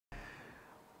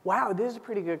Wow, this is a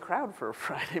pretty good crowd for a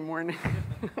Friday morning.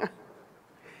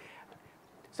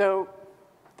 So,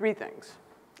 3 things.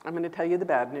 I'm going to tell you the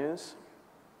bad news.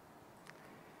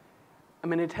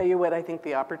 I'm going to tell you what I think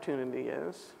the opportunity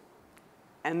is.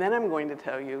 And then I'm going to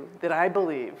tell you that I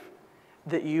believe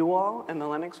that you all and the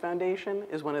Lennox Foundation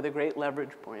is one of the great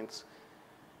leverage points.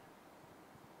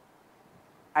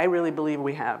 I really believe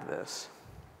we have this.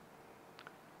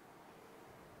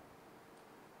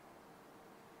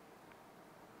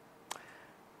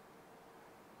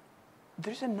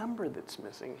 There's a number that's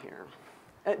missing here.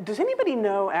 Does anybody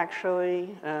know,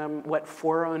 actually, what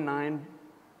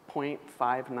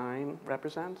 409.59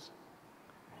 represents?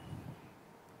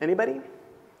 Anybody?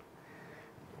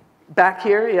 Back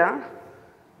here, yeah?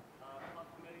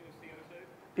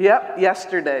 Yep,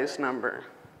 yesterday's number.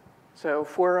 So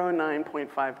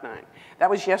 409.59.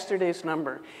 That was yesterday's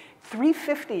number.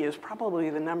 350 is probably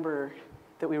the number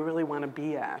that we really want to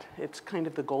be at. It's kind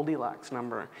of the Goldilocks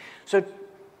number. So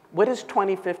what is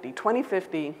 2050?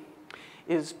 2050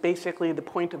 is basically the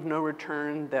point of no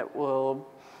return that will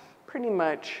pretty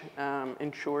much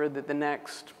ensure that the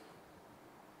next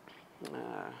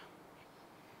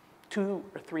 2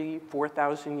 or 3,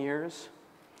 4,000 years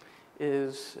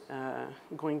is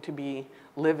going to be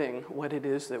living what it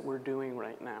is that we're doing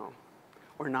right now,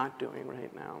 or not doing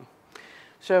right now.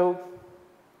 So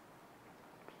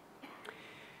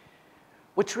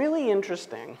what's really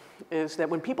interesting is that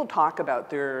when people talk about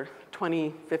their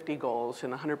 2050 goals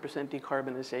and 100%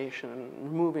 decarbonization and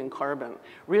removing carbon,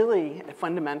 really,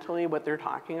 fundamentally, what they're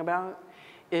talking about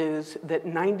is that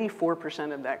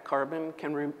 94% of that carbon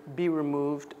can be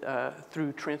removed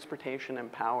through transportation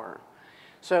and power.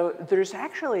 So there's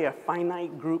actually a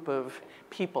finite group of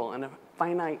people and a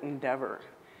finite endeavor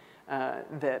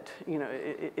that, you know,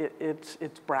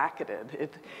 it's bracketed.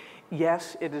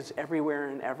 Yes, it is everywhere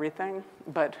and everything,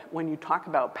 but when you talk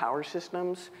about power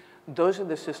systems, those are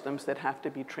the systems that have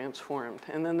to be transformed.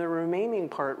 And then the remaining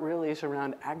part really is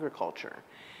around agriculture.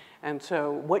 And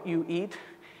so what you eat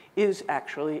is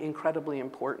actually incredibly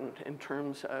important in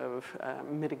terms of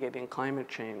mitigating climate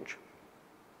change.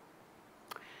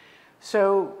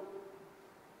 So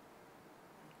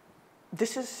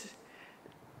this is,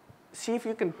 see if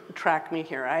you can track me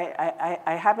here.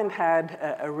 I haven't had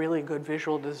a really good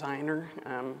visual designer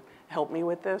help me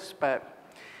with this, but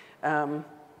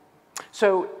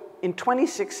so in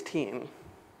 2016,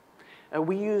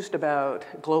 we used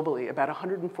globally about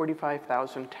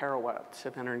 145,000 terawatts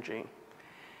of energy.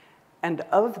 And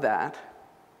of that,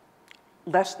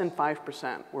 less than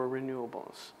 5% were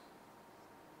renewables.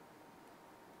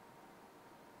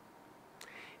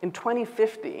 In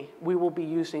 2050, we will be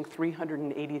using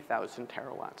 380,000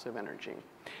 terawatts of energy.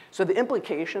 So the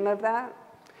implication of that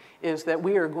is that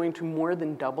we are going to more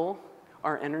than double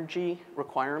our energy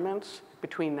requirements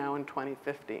between now and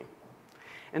 2050.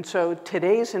 And so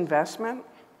today's investment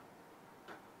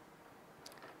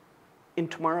in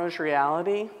tomorrow's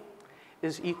reality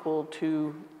is equal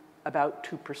to about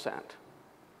 2%.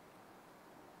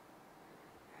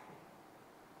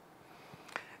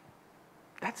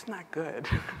 That's not good.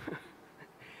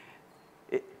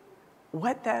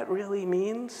 What that really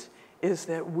means is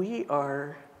that we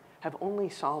have only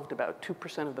solved about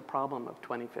 2% of the problem of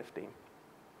 2050.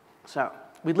 So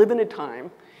we live in a time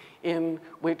in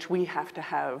which we have to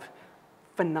have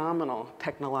phenomenal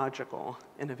technological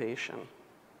innovation.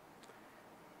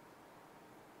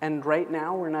 And right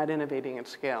now, we're not innovating at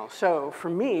scale. So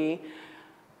for me,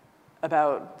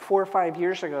 about 4 or 5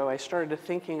 years ago, I started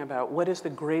thinking about what is the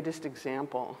greatest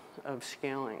example of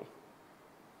scaling.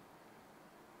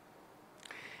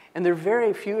 And there are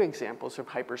very few examples of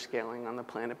hyperscaling on the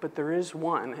planet, but there is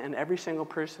one, and every single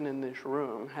person in this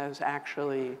room has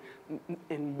actually,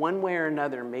 in one way or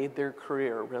another, made their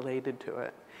career related to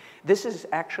it. This is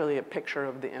actually a picture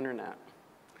of the internet.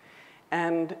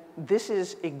 And this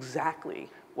is exactly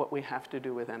what we have to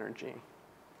do with energy.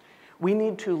 We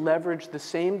need to leverage the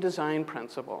same design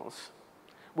principles,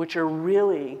 which are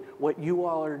really what you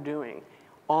all are doing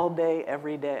all day,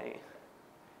 every day,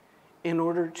 in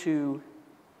order to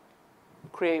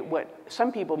create what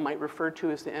some people might refer to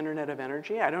as the Internet of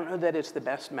Energy. I don't know that it's the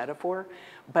best metaphor,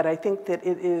 but I think that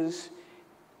it is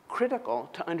critical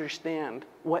to understand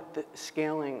what the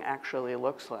scaling actually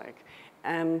looks like.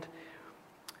 And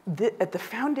at the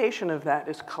foundation of that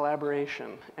is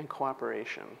collaboration and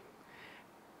cooperation.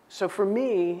 So for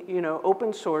me, you know,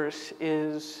 open source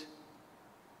is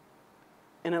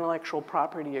an intellectual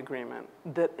property agreement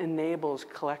that enables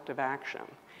collective action.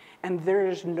 And there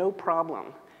is no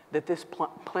problem that this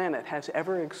planet has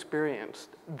ever experienced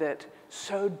that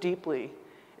so deeply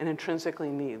and intrinsically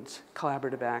needs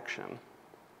collaborative action.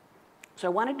 So I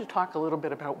wanted to talk a little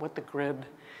bit about what the grid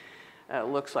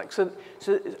looks like. So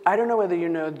I don't know whether you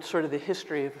know sort of the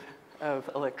history of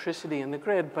electricity in the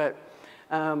grid, but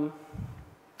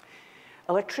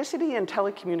electricity and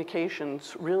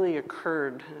telecommunications really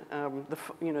occurred,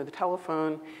 the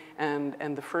telephone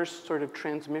and the first sort of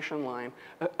transmission line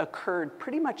occurred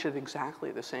pretty much at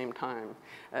exactly the same time.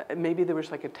 Maybe there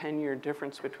was like a 10-year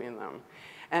difference between them.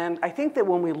 And I think that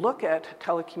when we look at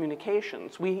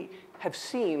telecommunications, we have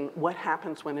seen what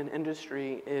happens when an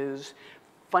industry is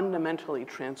fundamentally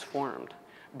transformed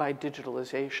by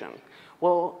digitalization.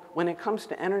 Well, when it comes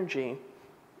to energy,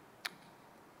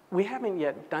 we haven't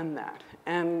yet done that.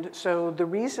 And so the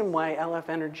reason why LF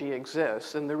Energy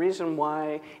exists and the reason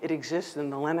why it exists in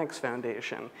the Linux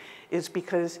Foundation is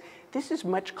because this is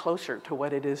much closer to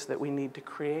what it is that we need to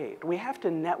create. We have to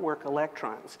network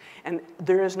electrons. And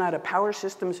there is not a power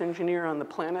systems engineer on the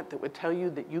planet that would tell you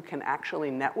that you can actually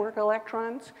network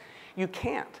electrons. You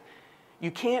can't.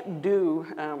 You can't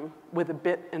do with a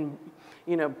bit and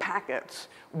packets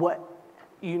what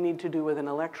you need to do with an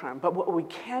electron. But what we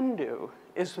can do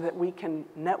is that we can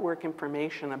network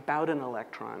information about an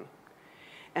electron.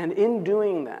 And in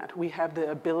doing that, we have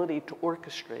the ability to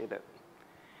orchestrate it.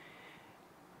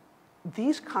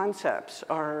 These concepts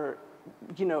are,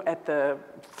 at the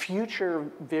future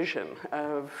vision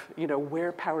of,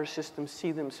 where power systems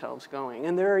see themselves going.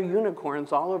 And there are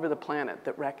unicorns all over the planet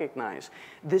that recognize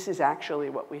this is actually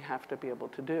what we have to be able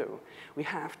to do. We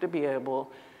have to be able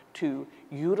to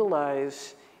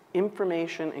utilize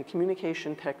information and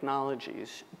communication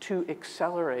technologies to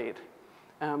accelerate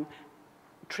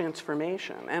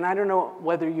transformation. And I don't know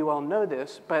whether you all know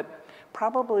this, but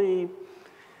probably,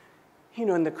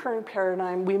 in the current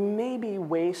paradigm, we maybe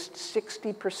waste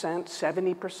 60%,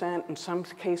 70%, in some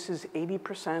cases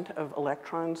 80% of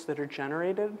electrons that are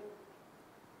generated.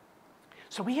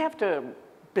 So we have to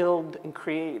build and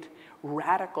create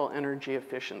radical energy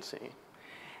efficiency.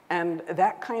 And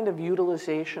that kind of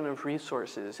utilization of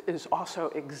resources is also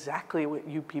exactly what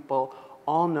you people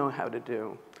all know how to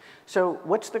do. So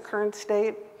what's the current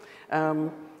state?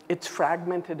 It's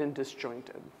fragmented and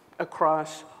disjointed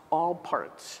across all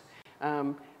parts.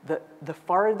 The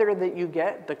farther that you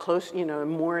get, the closer,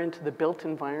 more into the built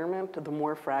environment, the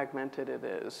more fragmented it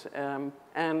is.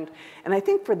 And I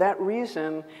think for that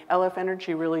reason, LF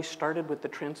Energy really started with the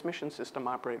transmission system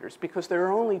operators, because there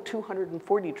are only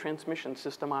 240 transmission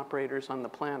system operators on the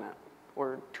planet,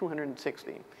 or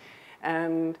 260.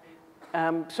 And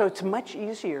so it's much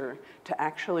easier to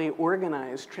actually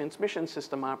organize transmission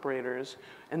system operators,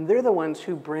 and they're the ones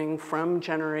who bring from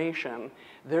generation,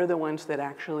 they're the ones that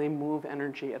actually move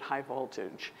energy at high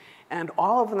voltage. And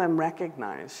all of them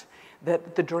recognize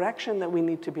that the direction that we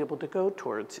need to be able to go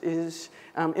towards is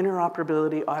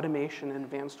interoperability, automation, and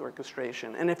advanced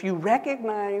orchestration. And if you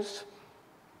recognize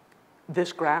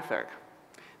this graphic,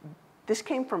 this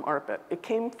came from ARPIT. It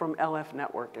came from LF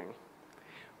networking.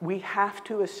 We have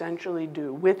to essentially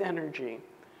do, with energy,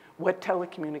 what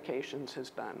telecommunications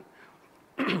has done.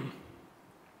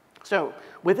 So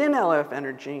within LF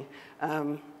Energy,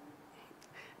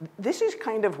 this is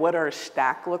kind of what our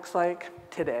stack looks like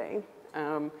today.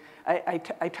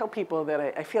 I tell people that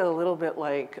I feel a little bit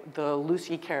like the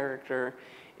Lucy character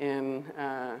in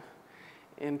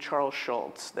Charles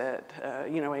Schultz, that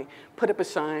I put up a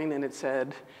sign and it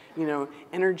said,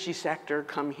 energy sector,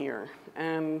 come here.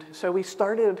 And so we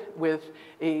started with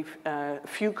a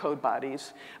few code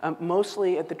bodies,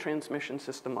 mostly at the transmission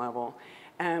system level.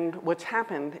 And what's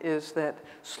happened is that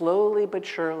slowly but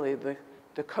surely,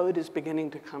 the code is beginning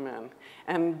to come in.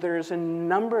 And there's a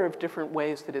number of different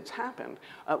ways that it's happened.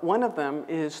 One of them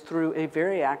is through a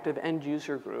very active end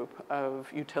user group of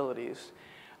utilities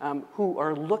who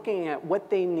are looking at what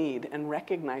they need and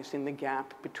recognizing the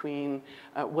gap between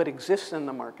what exists in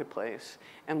the marketplace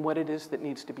and what it is that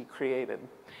needs to be created.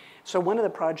 So one of the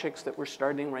projects that we're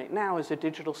starting right now is a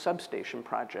digital substation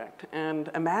project. And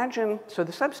imagine, so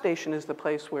the substation is the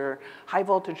place where high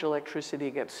voltage electricity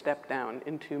gets stepped down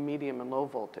into medium and low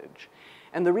voltage.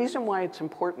 And the reason why it's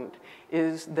important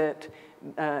is that,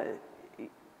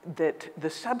 that the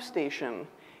substation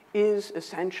is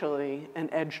essentially an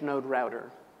edge node router.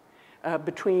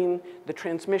 Between the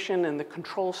transmission and the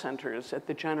control centers at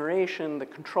the generation, the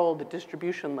control, the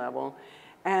distribution level,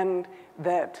 and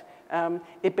that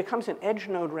it becomes an edge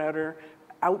node router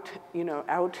out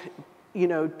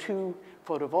to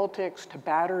photovoltaics, to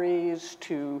batteries,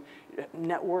 to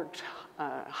networked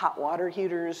hot water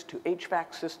heaters, to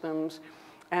HVAC systems,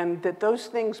 and that those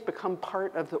things become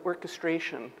part of the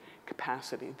orchestration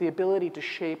capacity, the ability to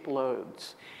shape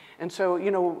loads. And so,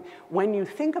 when you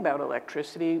think about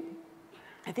electricity,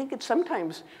 I think it's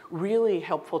sometimes really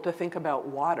helpful to think about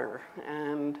water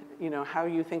and how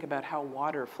you think about how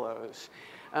water flows.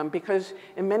 Because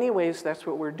in many ways, that's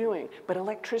what we're doing. But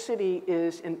electricity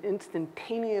is an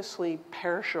instantaneously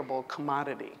perishable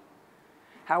commodity.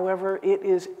 However, it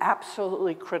is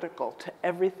absolutely critical to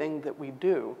everything that we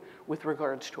do with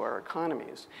regards to our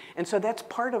economies. And so that's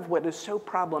part of what is so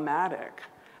problematic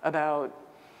about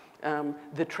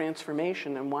the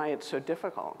transformation and why it's so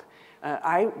difficult.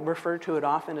 I refer to it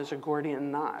often as a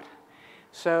Gordian knot.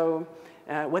 So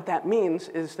what that means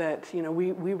is that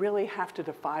we really have to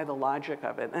defy the logic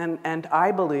of it. And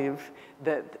I believe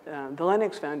that the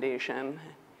Linux Foundation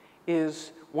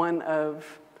is one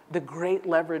of the great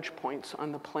leverage points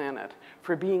on the planet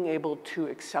for being able to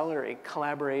accelerate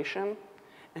collaboration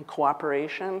and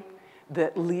cooperation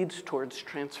that leads towards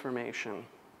transformation.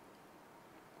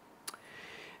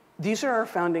 These are our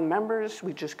founding members.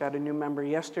 We just got a new member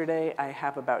yesterday. I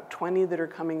have about 20 that are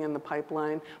coming in the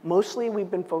pipeline. Mostly we've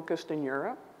been focused in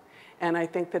Europe. And I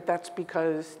think that that's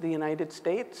because the United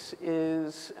States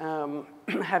is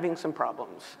having some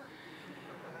problems.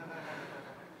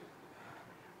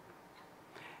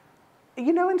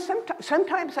 And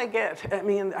sometimes I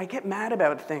get mad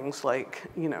about things like,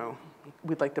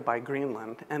 we'd like to buy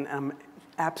Greenland. And I'm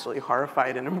absolutely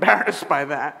horrified and embarrassed by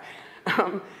that.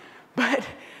 But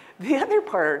the other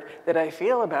part that I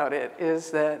feel about it is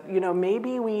that,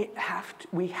 maybe we have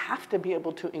to be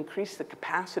able to increase the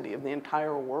capacity of the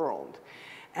entire world.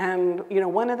 And,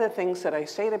 one of the things that I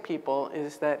say to people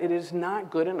is that it is not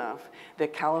good enough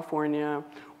that California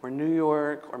or New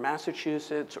York or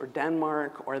Massachusetts or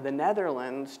Denmark or the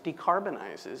Netherlands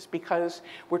decarbonizes, because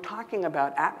we're talking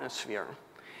about atmosphere.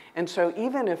 And so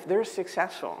even if they're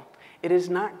successful, it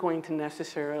is not going to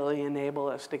necessarily enable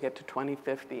us to get to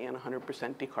 2050 and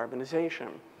 100% decarbonization.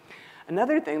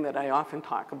 Another thing that I often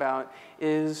talk about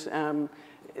is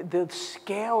the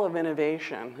scale of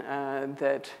innovation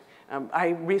that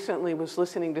I recently was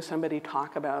listening to somebody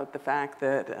talk about the fact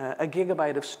that a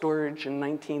gigabyte of storage in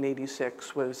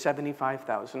 1986 was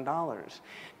 $75,000.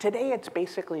 Today, it's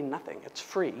basically nothing. It's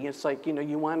free. It's like,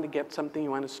 you want to get something,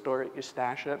 you want to store it, you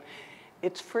stash it.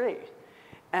 It's free.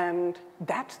 And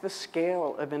that's the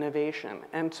scale of innovation.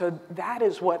 And so that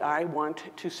is what I want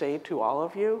to say to all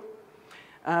of you.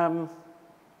 I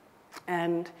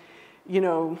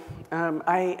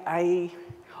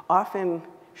often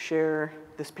share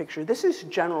this picture. This is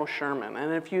General Sherman.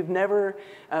 And if you've never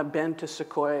been to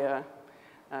Sequoia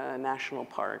National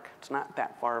Park, it's not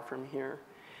that far from here.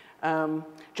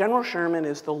 General Sherman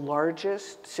is the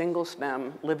largest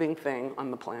single-stem living thing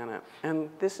on the planet. And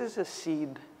this is a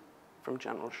seed from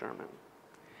General Sherman.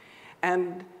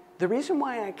 And the reason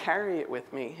why I carry it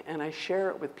with me and I share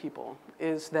it with people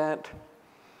is that,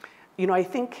 I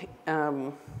think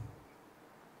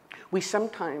we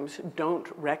sometimes don't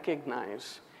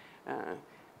recognize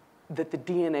that the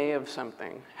DNA of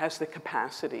something has the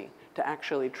capacity to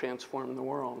actually transform the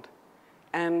world.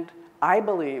 And I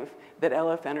believe that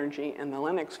LF Energy and the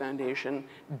Linux Foundation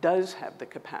does have the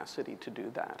capacity to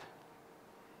do that.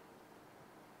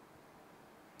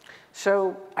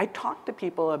 So I talk to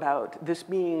people about this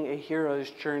being a hero's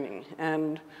journey,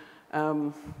 and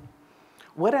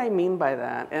what I mean by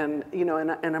that, and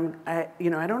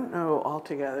I don't know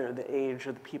altogether the age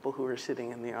of the people who are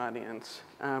sitting in the audience.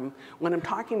 When I'm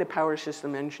talking to power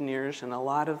system engineers, and a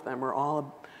lot of them are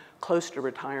all close to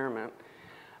retirement,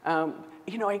 I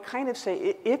kind of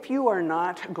say, if you are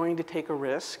not going to take a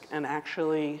risk and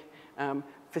actually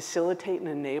facilitate and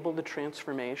enable the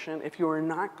transformation, if you are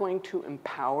not going to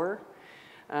empower,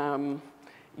 the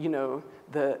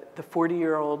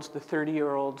 40-year-olds, the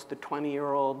 30-year-olds, the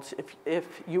 20-year-olds,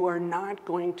 if you are not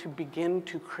going to begin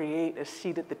to create a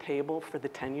seat at the table for the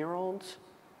 10-year-olds,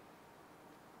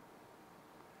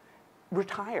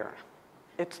 retire.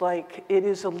 It's like, it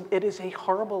is a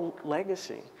horrible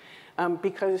legacy,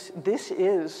 because this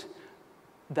is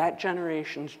that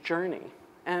generation's journey.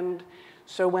 And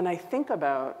so when I think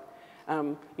about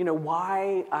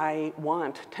why I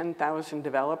want 10,000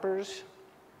 developers,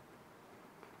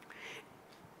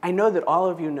 I know that all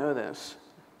of you know this,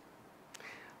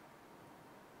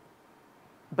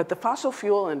 but the fossil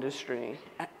fuel industry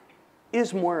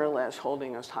is more or less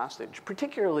holding us hostage,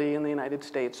 particularly in the United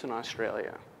States and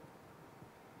Australia.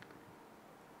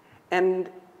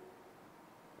 And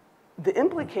the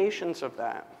implications of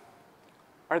that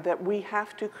are that we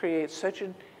have to create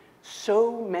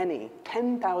so many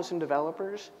 10,000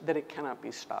 developers that it cannot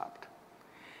be stopped.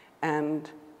 And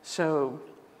so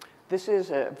this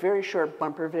is a very short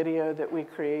bumper video that we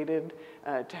created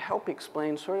to help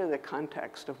explain sort of the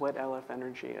context of what LF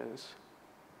Energy is.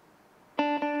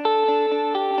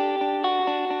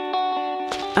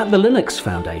 At the Linux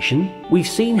Foundation, we've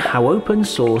seen how open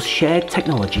source shared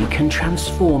technology can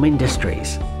transform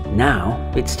industries.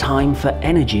 Now it's time for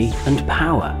energy and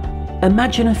power.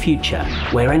 Imagine a future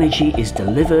where energy is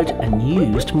delivered and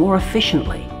used more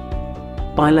efficiently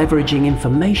by leveraging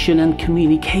information and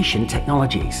communication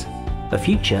technologies. A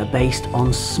future based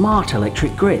on smart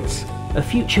electric grids. A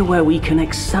future where we can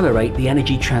accelerate the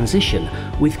energy transition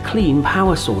with clean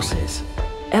power sources.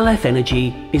 LF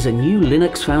Energy is a new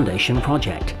Linux Foundation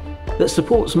project that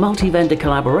supports multi-vendor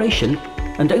collaboration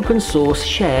and open source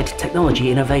shared technology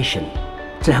innovation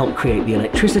to help create the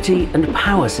electricity and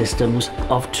power systems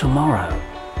of tomorrow.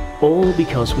 All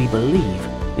because we believe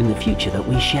in the future that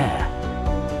we share.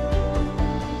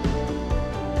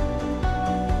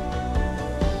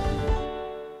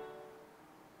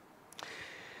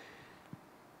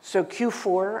 So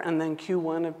Q4 and then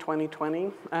Q1 of 2020,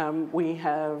 we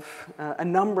have a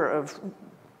number of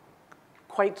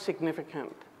quite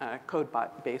significant code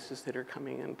bases that are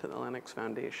coming into the Linux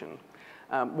Foundation.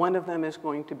 One of them is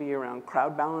going to be around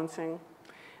crowd balancing.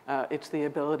 It's the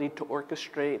ability to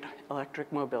orchestrate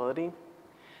electric mobility,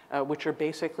 which are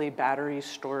basically battery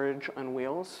storage on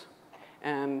wheels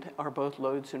and are both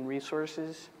loads and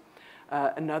resources.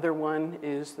 Another one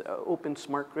is the Open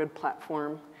Smart Grid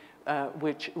platform,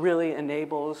 which really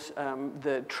enables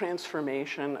the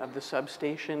transformation of the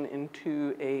substation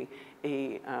into a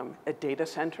data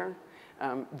center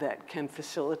that can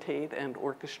facilitate and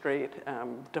orchestrate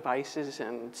devices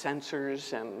and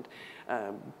sensors and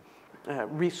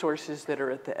resources that are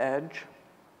at the edge.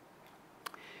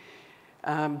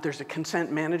 There's a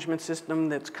consent management system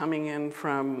that's coming in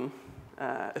from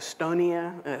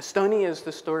Estonia. Estonia is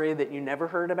the story that you never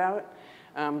heard about.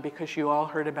 Because you all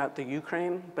heard about the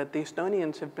Ukraine, but the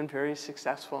Estonians have been very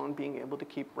successful in being able to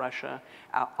keep Russia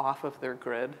off of their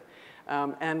grid.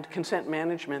 And consent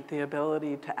management, the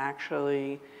ability to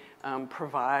actually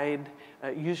provide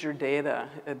user data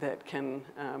that can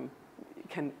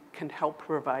help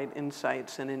provide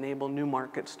insights and enable new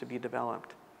markets to be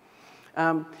developed.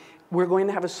 We're going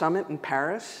to have a summit in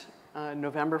Paris,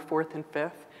 November 4th and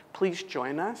 5th. Please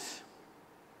join us.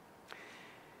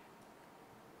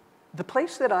 The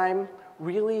place that I'm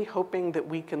really hoping that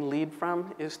we can lead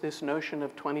from is this notion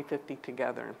of 2050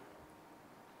 together.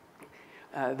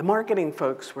 The marketing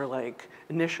folks were like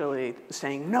initially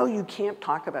saying, no, you can't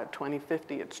talk about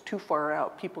 2050. It's too far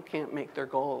out. People can't make their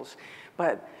goals.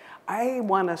 But I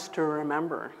want us to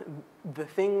remember the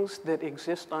things that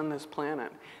exist on this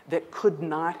planet that could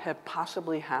not have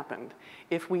possibly happened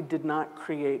if we did not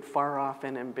create far off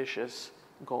and ambitious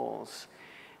goals.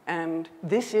 And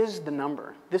this is the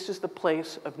number. This is the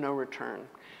place of no return.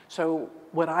 So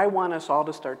what I want us all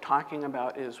to start talking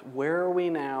about is where are we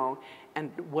now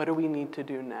and what do we need to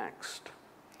do next?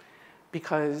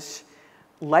 Because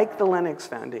like the Linux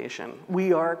Foundation,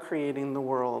 we are creating the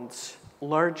world's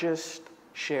largest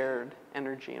shared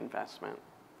energy investment.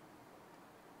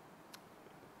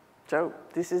 So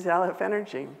this is LF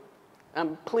Energy.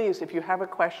 Please, if you have a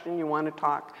question, you want to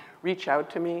talk, reach out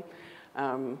to me.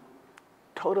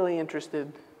 Totally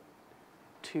interested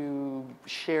to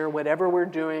share whatever we're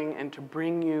doing and to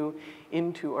bring you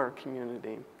into our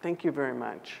community. Thank you very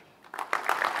much.